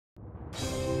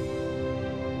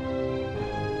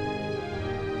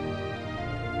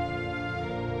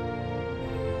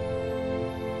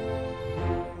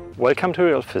Welcome to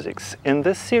Real Physics. In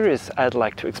this series I'd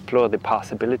like to explore the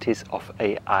possibilities of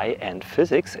AI and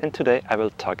physics, and today I will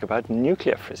talk about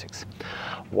nuclear physics.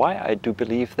 Why I do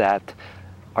believe that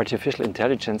artificial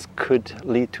intelligence could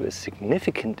lead to a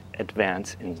significant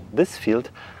advance in this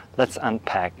field, let's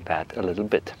unpack that a little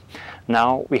bit.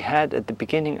 Now, we had at the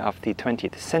beginning of the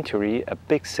 20th century a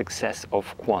big success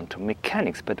of quantum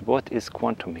mechanics, but what is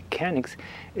quantum mechanics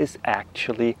is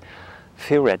actually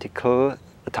theoretical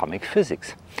atomic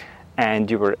physics.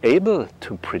 And you were able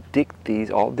to predict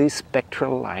all these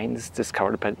spectral lines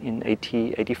discovered in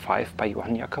 1885 by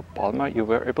Johann Jakob Balmer. You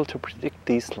were able to predict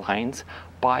these lines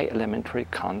by elementary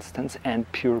constants and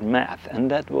pure math,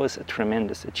 and that was a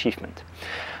tremendous achievement.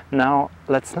 Now,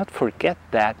 let's not forget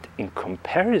that in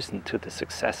comparison to the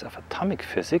success of atomic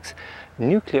physics,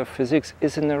 nuclear physics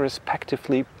is in a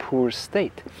respectively poor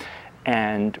state,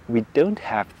 and we don't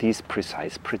have these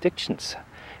precise predictions.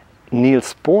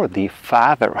 Niels Bohr, the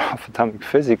father of atomic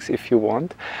physics, if you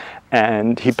want,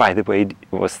 and he, by the way,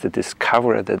 was the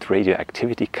discoverer that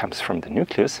radioactivity comes from the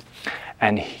nucleus,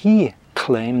 and he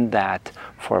claimed that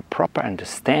for a proper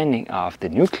understanding of the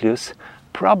nucleus,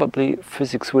 probably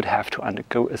physics would have to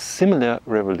undergo a similar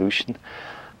revolution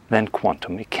than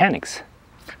quantum mechanics.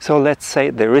 So let's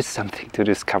say there is something to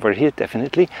discover here,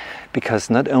 definitely, because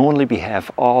not only we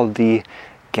have all the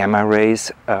gamma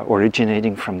rays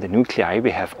originating from the nuclei,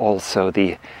 we have also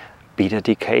the beta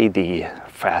decay, the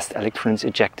fast electrons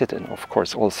ejected, and of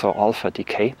course also alpha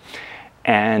decay.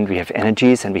 And we have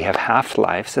energies and we have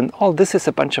half-lives, and all this is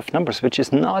a bunch of numbers which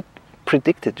is not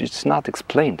predicted, it's not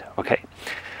explained. Okay,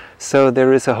 so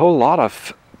there is a whole lot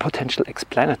of potential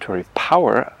explanatory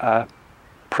power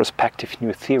prospective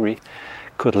new theory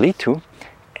could lead to.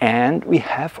 And we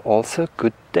have also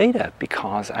good data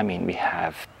because, I mean, we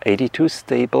have 82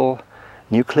 stable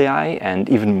nuclei and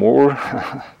even more.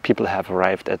 People have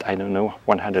arrived at, I don't know,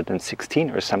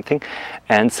 116 or something.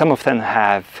 And some of them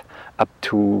have up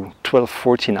to 12,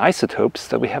 14 isotopes.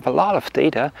 So we have a lot of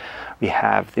data. We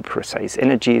have the precise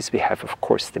energies. We have, of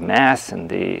course, the mass and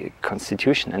the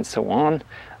constitution and so on.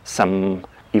 Some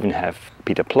even have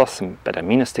beta plus and beta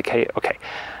minus decay. Okay.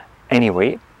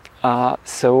 Anyway,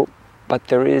 but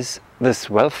there is this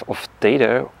wealth of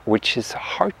data which is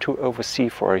hard to oversee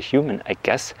for a human, I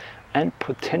guess, and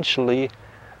potentially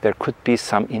there could be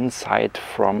some insight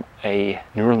from a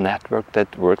neural network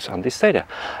that works on this data.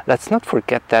 Let's not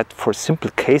forget that for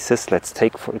simple cases, let's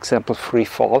take for example free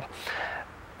fall,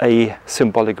 a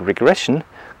symbolic regression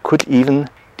could even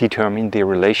determine the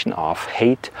relation of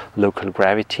height, local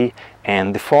gravity,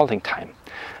 and the falling time.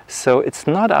 So it's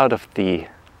not out of the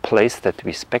place that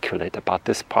we speculate about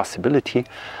this possibility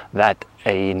that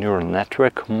a neural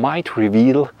network might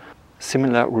reveal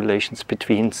similar relations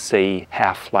between, say,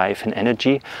 half-life and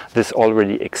energy. This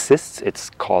already exists. It's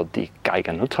called the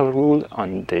Geiger-Nuttall rule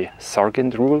and the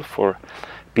Sargent rule for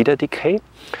beta decay.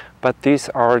 But these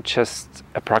are just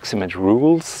approximate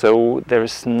rules, so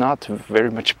there's not very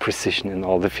much precision in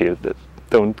all the field.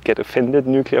 Don't get offended,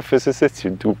 nuclear physicists, you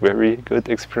do very good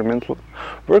experimental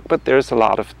work, but there's a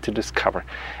lot to discover.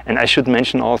 And I should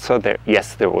mention also that,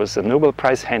 yes, there was a Nobel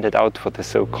Prize handed out for the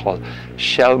so-called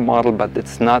shell model, but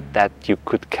it's not that you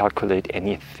could calculate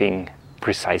anything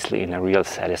precisely in a real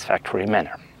satisfactory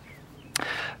manner.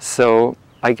 So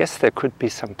I guess there could be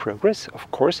some progress, of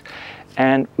course.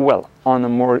 And well, on a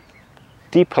more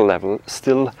deeper level,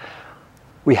 still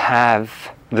we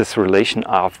have this relation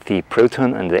of the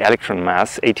proton and the electron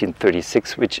mass,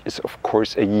 1836, which is of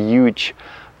course a huge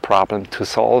problem to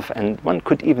solve, and one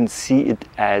could even see it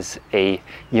as a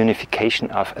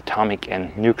unification of atomic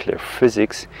and nuclear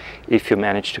physics if you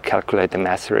manage to calculate the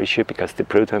mass ratio, because the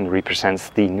proton represents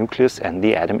the nucleus and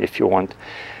the atom, if you want,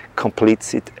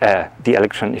 completes it, the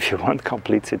electron, if you want,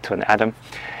 completes it to an atom.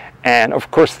 And of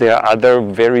course there are other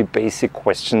very basic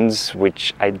questions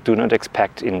which I do not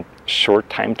expect in short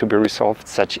time to be resolved,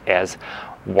 such as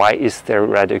why is there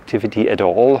radioactivity at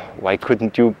all? Why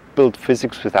couldn't you build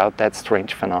physics without that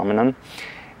strange phenomenon?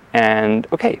 And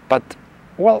okay, but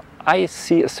well, I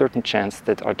see a certain chance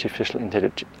that artificial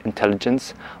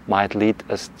intelligence might lead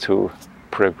us to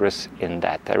progress in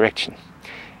that direction.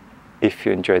 If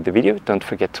you enjoyed the video, don't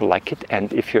forget to like it,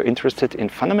 and if you're interested in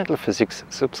fundamental physics,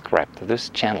 subscribe to this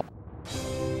channel.